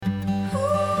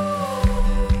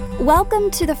Welcome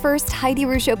to the first Heidi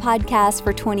Ruscio podcast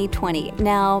for 2020.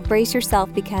 Now, brace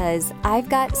yourself because I've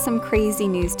got some crazy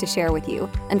news to share with you.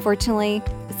 Unfortunately,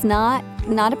 it's not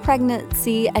a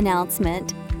pregnancy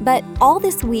announcement, but all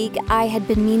this week I had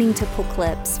been meaning to pull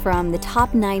clips from the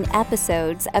top 9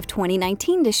 episodes of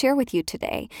 2019 to share with you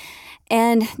today.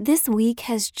 And this week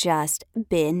has just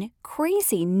been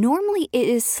crazy. Normally it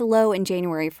is slow in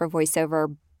January for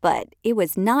voiceover, but it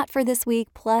was not for this week,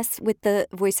 plus with the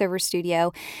voiceover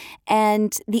studio.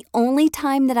 And the only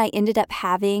time that I ended up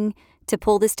having to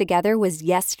pull this together was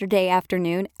yesterday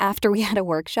afternoon after we had a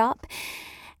workshop.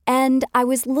 And I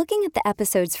was looking at the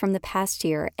episodes from the past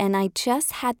year, and I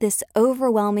just had this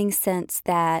overwhelming sense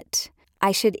that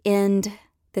I should end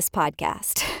this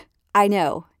podcast. I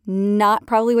know. Not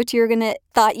probably what you're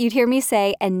thought you'd hear me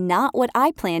say, and not what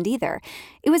I planned either.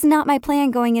 It was not my plan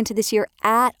going into this year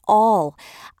at all.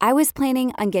 I was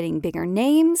planning on getting bigger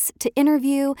names to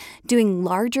interview, doing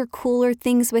larger, cooler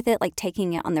things with it, like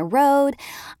taking it on the road.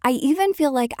 I even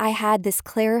feel like I had this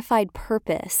clarified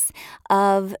purpose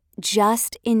of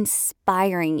just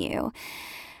inspiring you.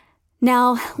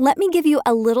 Now, let me give you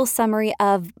a little summary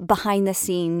of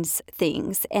behind-the-scenes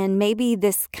things, and maybe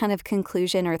this kind of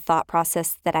conclusion or thought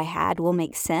process that I had will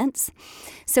make sense.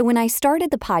 So when I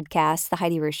started the podcast, The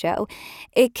Heidi Ruscio,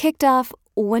 it kicked off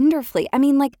wonderfully. I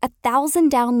mean, like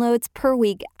 1,000 downloads per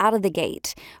week out of the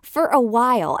gate for a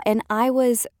while, and I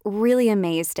was really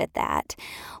amazed at that.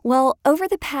 Well, over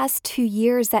the past 2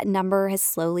 years, that number has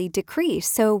slowly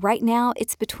decreased. So right now,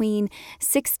 it's between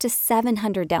 600 to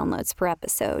 700 downloads per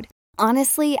episode.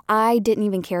 Honestly, I didn't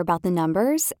even care about the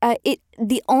numbers.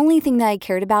 The only thing that I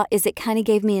cared about is it kind of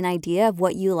gave me an idea of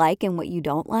what you like and what you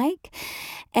don't like.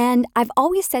 And I've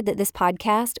always said that this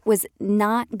podcast was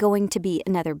not going to be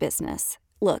another business.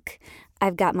 Look,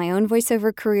 I've got my own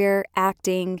voiceover career,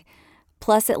 acting,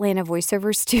 plus Atlanta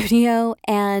Voiceover Studio,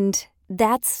 and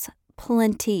that's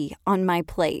plenty on my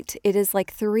plate. It is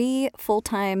like 3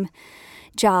 full-time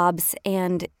jobs,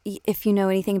 and if you know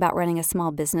anything about running a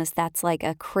small business, that's like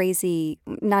a crazy,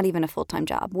 not even a full-time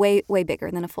job, way bigger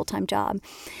than a full-time job.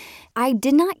 I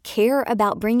did not care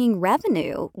about bringing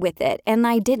revenue with it, and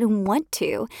I didn't want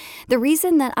to. The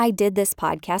reason that I did this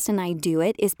podcast and I do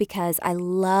it is because I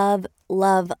love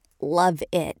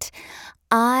it.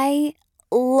 I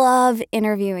love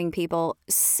interviewing people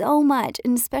so much,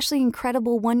 and especially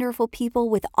incredible, wonderful people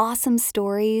with awesome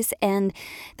stories. And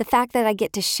the fact that I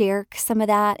get to share some of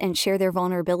that and share their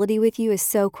vulnerability with you is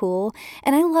so cool.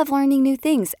 And I love learning new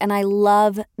things, and I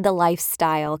love the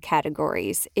lifestyle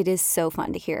categories. It is so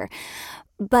fun to hear.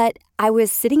 But I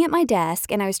was sitting at my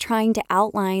desk and I was trying to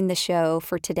outline the show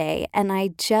for today, and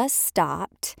I just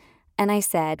stopped and I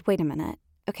said, wait a minute.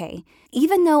 Okay,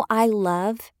 even though I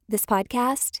love this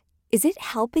podcast, is it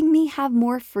helping me have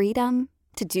more freedom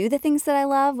to do the things that I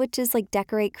love, which is like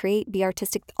decorate, create, be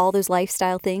artistic, all those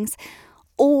lifestyle things?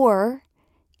 Or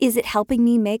is it helping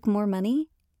me make more money?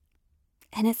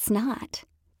 And it's not.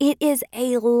 It is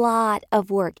a lot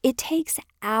of work. It takes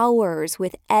hours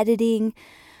with editing,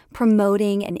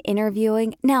 promoting, and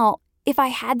interviewing. Now, if I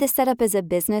had this set up as a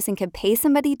business and could pay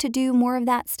somebody to do more of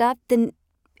that stuff, then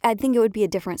I think it would be a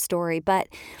different story. But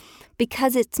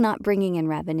because it's not bringing in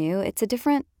revenue, it's a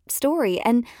different story.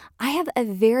 And I have a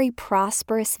very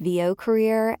prosperous VO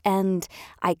career, and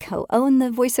I co-own the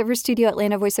voiceover studio,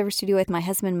 Atlanta Voiceover Studio, with my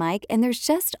husband, Mike, and there's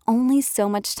just only so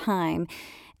much time.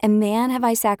 And man, have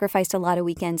I sacrificed a lot of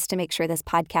weekends to make sure this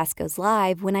podcast goes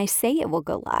live when I say it will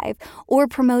go live, or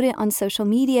promote it on social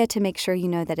media to make sure you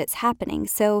know that it's happening.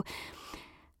 So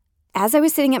as I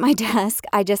was sitting at my desk,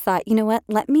 I just thought, you know what,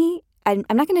 I'm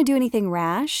not going to do anything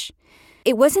rash.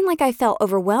 It wasn't like I felt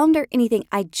overwhelmed or anything.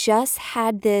 I just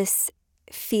had this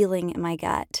feeling in my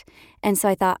gut. And so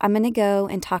I thought, I'm going to go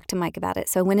and talk to Mike about it.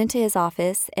 So I went into his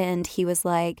office, and he was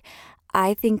like,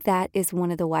 I think that is one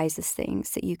of the wisest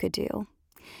things that you could do.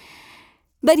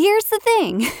 But here's the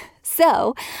thing.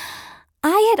 So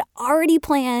I had already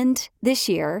planned this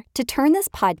year to turn this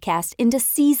podcast into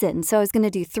seasons. So I was going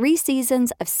to do 3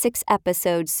 seasons of 6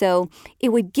 episodes. So it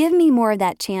would give me more of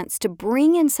that chance to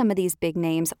bring in some of these big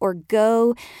names, or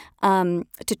go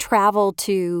to travel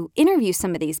to interview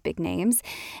some of these big names.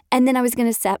 And then I was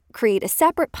going to create a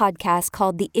separate podcast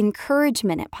called the Encourage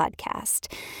Minute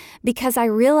Podcast, because I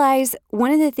realized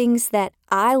one of the things that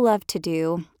I love to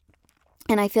do,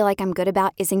 and I feel like I'm good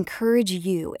about, is encourage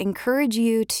you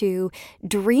to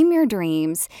dream your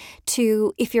dreams,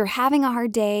 to, if you're having a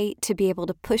hard day, to be able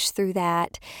to push through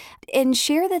that and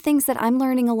share the things that I'm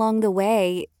learning along the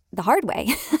way, the hard way.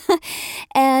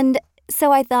 And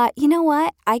so I thought, you know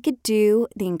what? I could do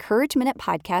the Encourage Minute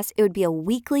podcast. It would be a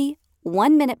weekly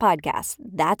 1-minute podcast.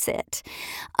 That's it.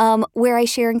 Where I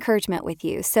share encouragement with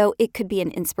you. So it could be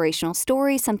an inspirational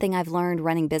story, something I've learned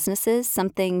running businesses,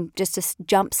 something just to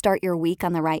jumpstart your week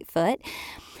on the right foot.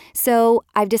 So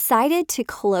I've decided to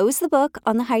close the book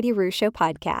on the Heidi Rue Show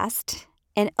podcast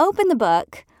and open the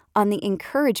book on the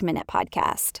Encourage Minute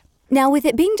podcast. Now, with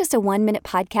it being just a 1-minute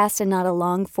podcast and not a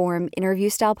long-form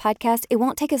interview-style podcast, it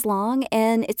won't take as long,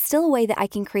 and it's still a way that I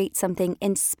can create something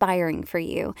inspiring for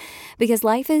you, because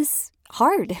life is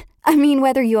hard. I mean,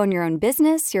 whether you own your own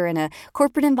business, you're in a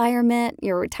corporate environment,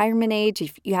 you're retirement age,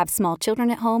 if you have small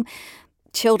children at home,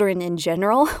 children in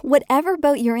general, whatever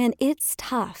boat you're in, it's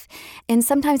tough. And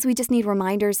sometimes we just need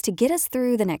reminders to get us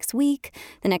through the next week,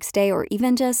 the next day, or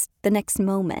even just the next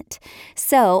moment.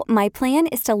 So my plan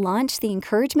is to launch the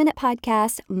Encourage Minute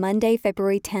podcast Monday,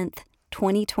 February 10th,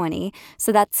 2020.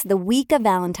 So that's the week of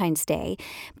Valentine's Day.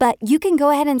 But you can go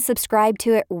ahead and subscribe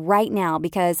to it right now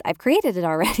because I've created it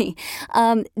already.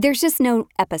 There's just no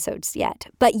episodes yet.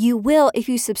 But you will, if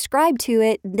you subscribe to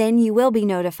it, then you will be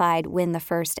notified when the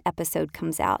first episode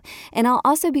comes out. And I'll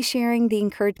also be sharing the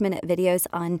Encourage Minute videos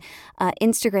on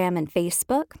Instagram and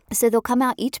Facebook. So they'll come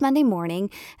out each Monday morning.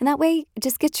 And that way,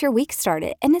 just get your week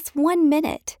started. And it's 1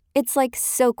 minute. It's like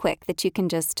so quick that you can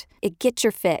it gets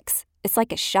your fix. It's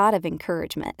like a shot of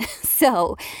encouragement.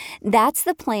 So that's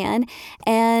the plan.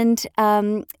 And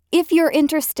if you're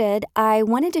interested, I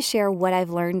wanted to share what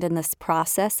I've learned in this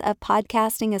process of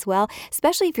podcasting as well,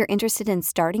 especially if you're interested in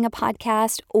starting a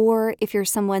podcast or if you're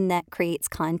someone that creates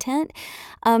content.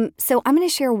 So I'm going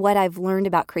to share what I've learned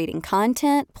about creating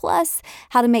content, plus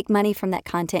how to make money from that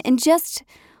content, and just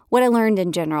what I learned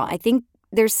in general. I think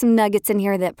there's some nuggets in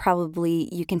here that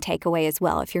probably you can take away as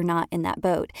well if you're not in that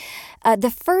boat. The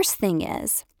first thing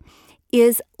is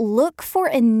look for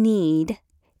a need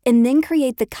and then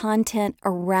create the content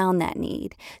around that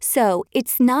need. So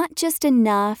it's not just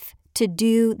enough to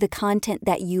do the content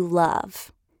that you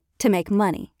love to make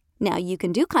money. Now, you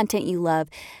can do content you love,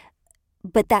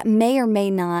 but that may or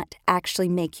may not actually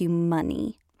make you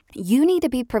money. You need to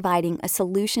be providing a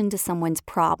solution to someone's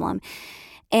problem.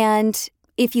 And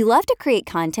if you love to create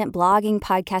content, blogging,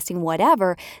 podcasting,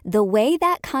 whatever, the way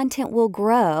that content will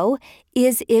grow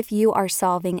is if you are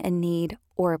solving a need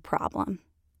or a problem.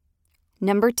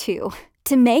 Number 2,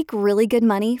 to make really good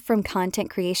money from content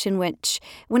creation, which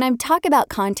when I talk about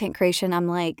content creation, I'm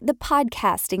like the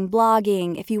podcasting,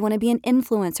 blogging, if you want to be an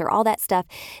influencer, all that stuff,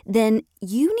 then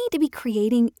you need to be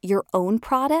creating your own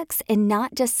products and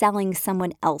not just selling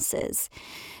someone else's.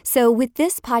 So with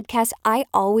this podcast, I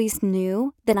always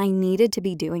knew that I needed to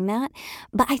be doing that,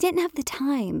 but I didn't have the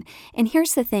time. And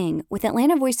here's the thing, with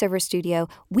Atlanta VoiceOver Studio,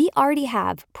 we already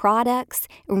have products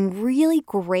and really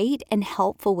great and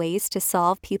helpful ways to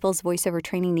solve people's voiceover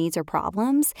training needs or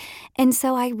problems. And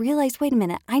so I realized, wait a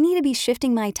minute, I need to be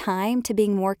shifting my time to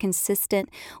being more consistent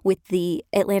with the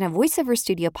Atlanta VoiceOver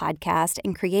Studio podcast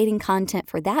and creating content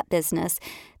for that business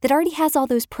that already has all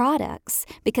those products,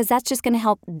 because that's just going to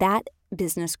help that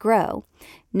business grow.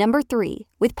 Number 3,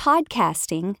 with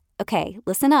podcasting, okay,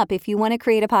 listen up if you want to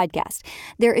create a podcast.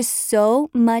 There is so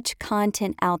much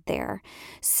content out there.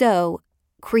 So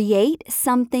create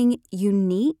something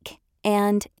unique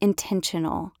and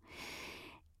intentional.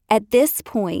 At this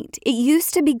point, it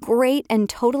used to be great and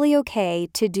totally okay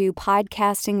to do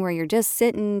podcasting where you're just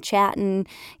sitting, chatting,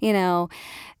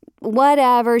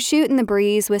 whatever, shooting the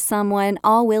breeze with someone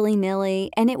all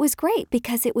willy-nilly. And it was great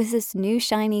because it was this new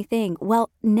shiny thing. Well,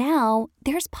 now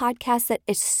there's podcasts that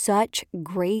is such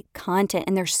great content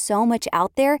and there's so much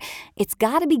out there. It's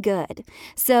got to be good.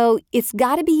 So it's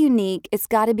got to be unique. It's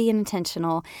got to be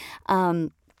intentional.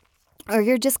 Or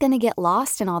you're just going to get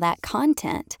lost in all that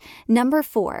content. Number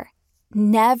 4,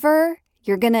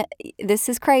 this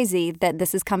is crazy that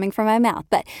this is coming from my mouth,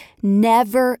 but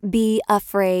never be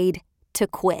afraid to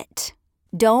quit.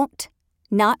 Don't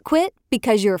not quit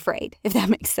because you're afraid, if that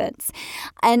makes sense.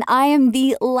 And I am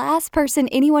the last person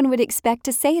anyone would expect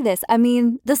to say this. I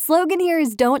mean, the slogan here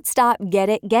is don't stop, get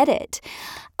it, get it.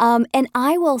 And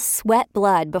I will sweat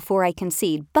blood before I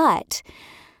concede. But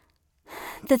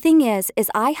the thing is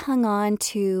I hung on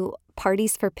to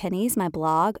Parties for Pennies, my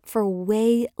blog, for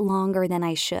way longer than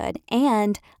I should.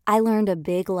 And I learned a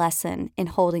big lesson in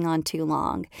holding on too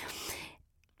long.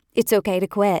 It's okay to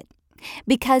quit.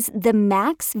 Because the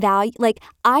max value,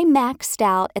 I maxed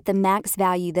out at the max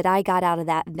value that I got out of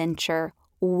that venture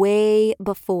way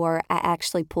before I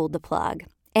actually pulled the plug.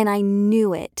 And I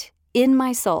knew it in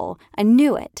my soul. I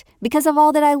knew it because of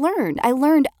all that I learned. I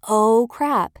learned, oh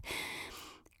crap,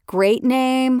 great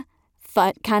name,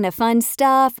 fun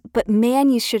stuff. But man,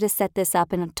 you should have set this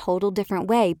up in a total different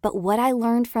way. But what I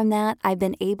learned from that, I've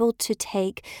been able to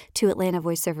take to Atlanta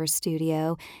VoiceOver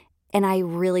Studio. And I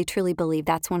really, truly believe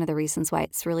that's one of the reasons why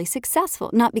it's really successful.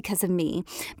 Not because of me,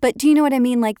 but do you know what I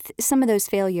mean? Like some of those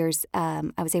failures I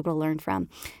was able to learn from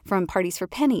Parties for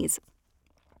Pennies.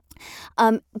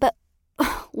 But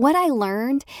what I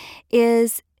learned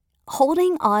is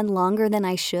holding on longer than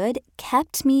I should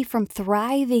kept me from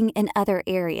thriving in other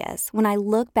areas. When I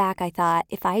look back, I thought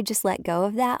if I had just let go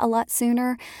of that a lot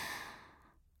sooner,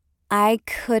 I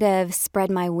could have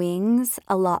spread my wings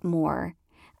a lot more.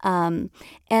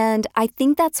 And I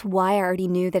think that's why I already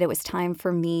knew that it was time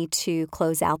for me to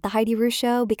close out the Heidi Rue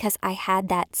Show, because I had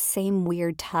that same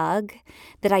weird tug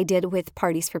that I did with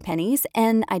Parties for Pennies,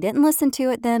 and I didn't listen to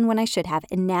it then when I should have.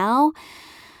 And now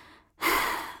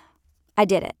I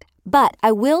did it. But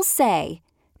I will say,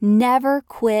 never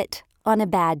quit on a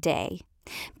bad day.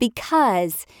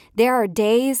 Because there are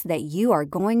days that you are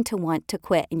going to want to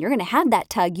quit and you're going to have that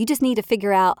tug. You just need to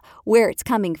figure out where it's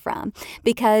coming from.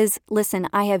 Because, listen,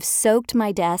 I have soaked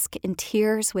my desk in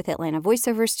tears with Atlanta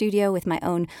VoiceOver Studio, with my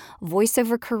own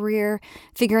voiceover career,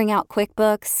 figuring out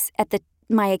QuickBooks. At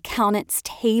my accountant's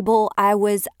table, I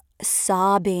was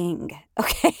sobbing,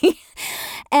 okay?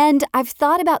 And I've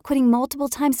thought about quitting multiple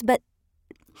times, but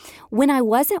when I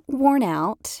wasn't worn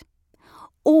out,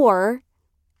 or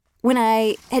when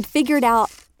I figured out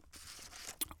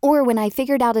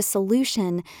a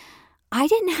solution, I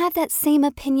didn't have that same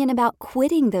opinion about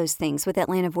quitting those things with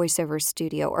Atlanta VoiceOver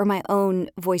Studio or my own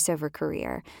voiceover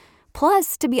career.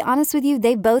 Plus, to be honest with you,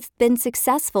 they've both been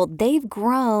successful. They've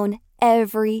grown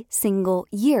every single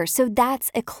year. So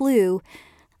that's a clue.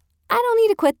 I don't need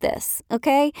to quit this,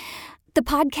 okay? The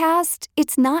podcast,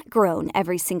 it's not grown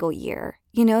every single year.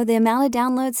 You know, the amount of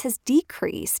downloads has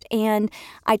decreased, and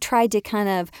I tried to kind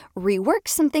of rework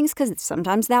some things because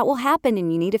sometimes that will happen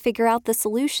and you need to figure out the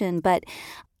solution. But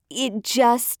it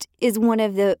just is one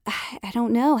of the, I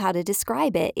don't know how to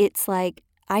describe it. It's like,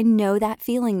 I know that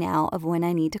feeling now of when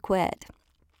I need to quit.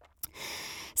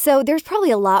 So there's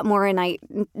probably a lot more, and I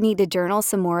need to journal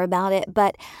some more about it,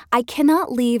 but I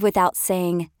cannot leave without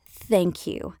saying thank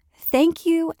you. Thank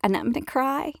you, and I'm going to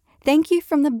cry. Thank you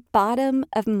from the bottom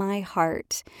of my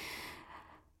heart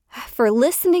for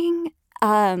listening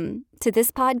to this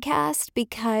podcast,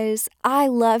 because I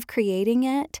love creating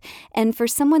it. And for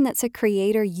someone that's a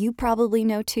creator, you probably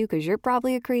know too, because you're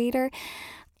probably a creator.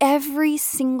 Every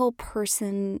single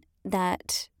person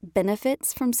that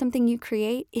benefits from something you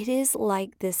create, it is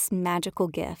like this magical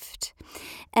gift.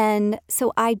 And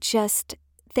so I just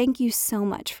thank you so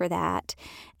much for that.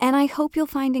 And I hope you'll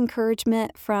find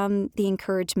encouragement from the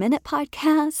Encourage Minute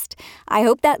podcast. I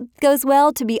hope that goes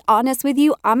well. To be honest with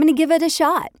you, I'm going to give it a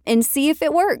shot and see if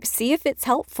it works, see if it's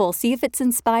helpful, see if it's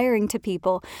inspiring to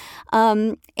people.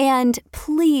 And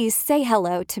please say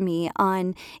hello to me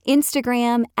on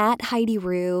Instagram at Heidi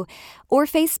Rue, or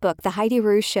Facebook, The Heidi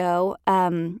Rue Show.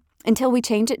 Until we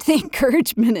change it to the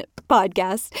Encourage Minute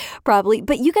podcast, probably.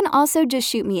 But you can also just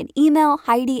shoot me an email,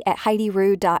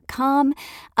 heidi@heidirue.com,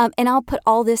 and I'll put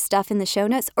all this stuff in the show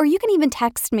notes. Or you can even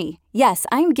text me. Yes,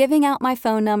 I'm giving out my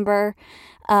phone number.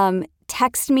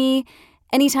 Text me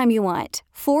anytime you want.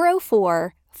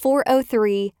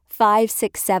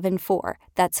 404-403-5674.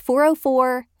 That's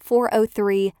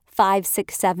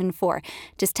 404-403-5674.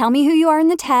 Just tell me who you are in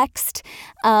the text,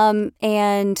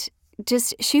 and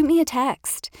just shoot me a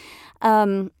text.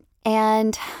 And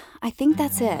I think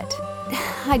that's it.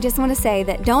 I just want to say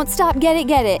that don't stop, get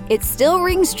it. It still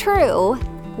rings true.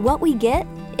 What we get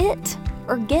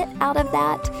out of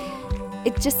that,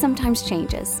 it just sometimes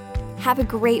changes. Have a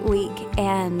great week,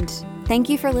 and thank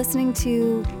you for listening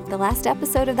to the last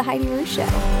episode of The Heidi Rue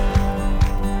Show.